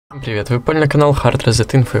Привет, вы попали на канал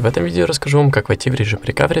hardreset.info, и в этом видео расскажу вам, как войти в режим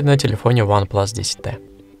Рекавери на телефоне OnePlus 10T.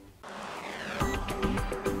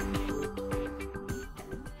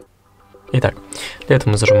 Итак, для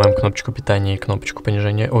этого мы зажимаем кнопочку питания и кнопочку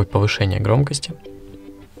повышения громкости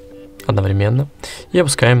одновременно и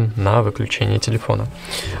опускаем на выключение телефона.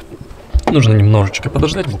 Нужно немножечко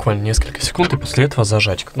подождать, буквально несколько секунд, и после этого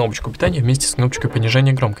зажать кнопочку питания вместе с кнопочкой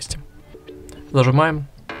понижения громкости. Зажимаем.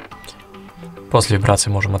 После вибрации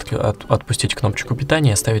можем отпустить кнопочку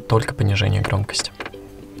питания и оставить только понижение громкости.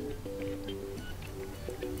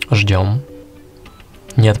 Ждем.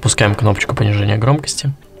 Не отпускаем кнопочку понижения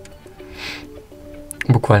громкости.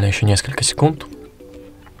 Буквально еще несколько секунд.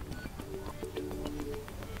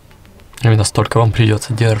 Именно столько вам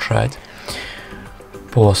придется держать.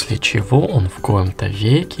 После чего он в коем-то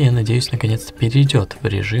веке, я надеюсь, наконец-то перейдет в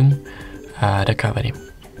режим Рекавери.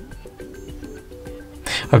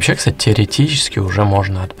 Вообще, кстати, теоретически уже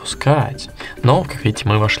можно отпускать, но, как видите,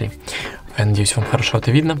 мы вошли. Я надеюсь, вам хорошо это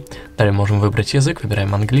видно. Далее можем выбрать язык,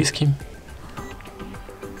 выбираем английский.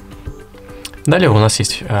 Далее у нас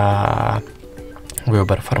есть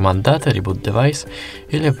выбор формат дата, reboot device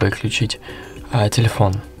или выключить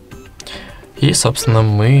телефон. И, собственно,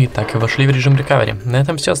 мы так и вошли в режим Рекавери. На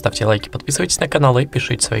этом все. Ставьте лайки, подписывайтесь на канал и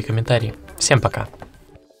пишите свои комментарии. Всем пока!